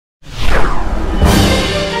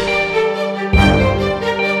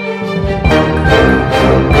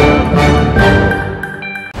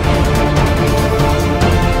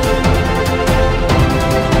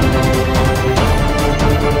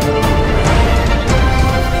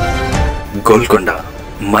గోల్కొండ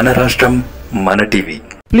మన రాష్ట్రం మన TV.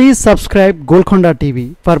 Please subscribe Golconda TV.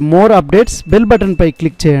 For more updates bell button pi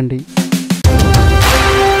click చేయండి.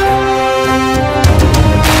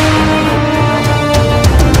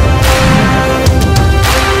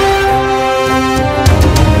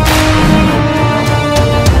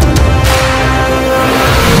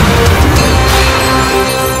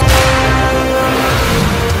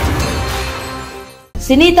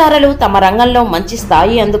 సినీ తారలు తమ రంగంలో మంచి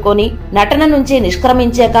స్థాయి అందుకొని నటన నుంచి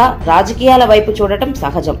నిష్క్రమించాక రాజకీయాల వైపు చూడటం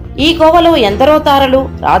సహజం. ఈ కోవలో ఎందరో తారలు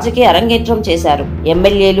రాజకీయ అరంగేట్రం చేశారు.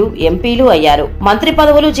 ఎమ్మెల్యేలు, ఎంపీలు అయ్యారు, మంత్రి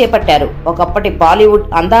పదవులు చేపట్టారు. ఒకప్పటి బాలీవుడ్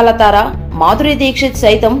అందాల తార మాధురి దీక్షిత్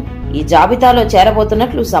సైతం ఈ జాబితాలో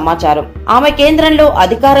చేరబోతున్నట్లు సమాచారం. ఆమె కేంద్రంలో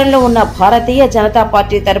అధికారంలో ఉన్న భారతీయ జనతా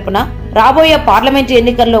పార్టీ తరపున రాబోయే పార్లమెంటు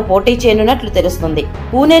ఎన్నికల్లో పోటీ చేయనున్నట్లు తెలుస్తుంది.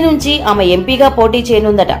 పూణే నుంచి ఆమె ఎంపీగా పోటీ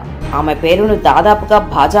చేయనుందట. ఆమె పేరును దాదాపుగా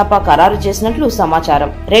భాజపా ఖరారు చేసినట్లు సమాచారం.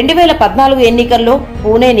 2014 ఎన్నికల్లో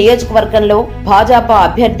పూణే నియోజకవర్గంలో భాజపా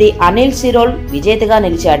అభ్యర్థి అనిల్ సిరోల్ విజేతగా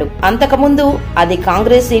నిలిచాడు. అంతకుముందు అది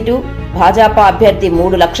కాంగ్రెస్ సీటు. భాజపా అభ్యర్థి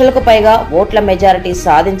 3 లక్షలకు పైగా ఓట్ల మెజారిటీ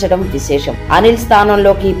సాధించడం విశేషం. అనిల్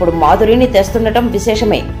స్థానంలోకి ఇప్పుడు మాధురిని తెస్తుండటం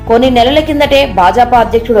విశేషమే. కొన్ని నెలల కిందటే భాజపా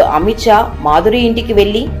అధ్యక్షుడు అమిత్ షా మాధురి ఇంటికి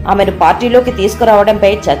వెళ్లి ఆమెను పార్టీలోకి తీసుకురావడంపై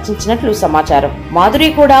చర్చించినట్లు సమాచారం. మాధురి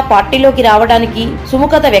కూడా పార్టీలోకి రావడానికి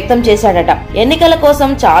సుముఖత వ్యక్తం చేశాడట. ఎన్నికల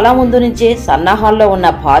కోసం చాలా ముందు నుంచే సన్నాహాల్లో ఉన్న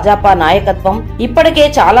భాజపా నాయకత్వం ఇప్పటికే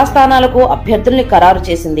చాలా స్థానాలకు అభ్యర్థుల్ని ఖరారు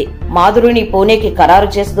చేసింది. మాధురిని పూణేకి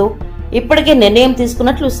ఖరారు చేస్తూ ఇప్పటికే నిర్ణయం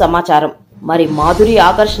తీసుకున్నట్లు సమాచారం. మరి మాధురి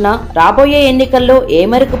ఆకర్షణ రాబోయే ఎన్నికల్లో ఏ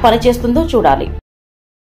మేరకు పనిచేస్తుందో చూడాలి.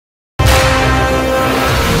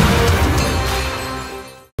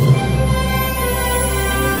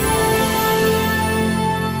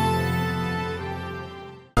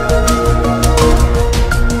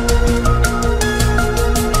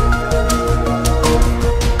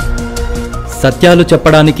 సత్యాలు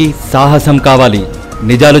చెప్పడానికి సాహసం కావాలి.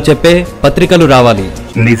 నిజాలు చెప్పే పత్రికలు రావాలి.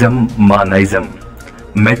 నిజం మా నైజం.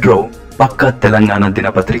 మెట్రో పక్క తెలంగాణ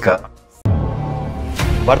దినపత్రిక.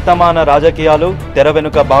 వర్తమాన రాజకీయాలు, తెర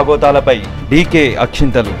వెనుక బాగోతాలపై డీకే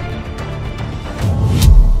అక్షింతలు.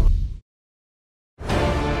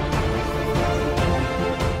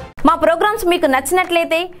 మా ప్రోగ్రామ్స్ మీకు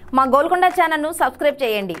నచ్చినట్లయితే మా గోల్కొండ ఛానల్ను సబ్స్క్రైబ్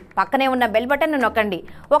చేయండి. పక్కనే ఉన్న బెల్ బటన్ను నొక్కండి.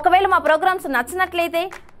 ఒకవేళ మా ప్రోగ్రామ్స్ నచ్చినట్లయితే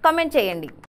కామెంట్ చేయండి.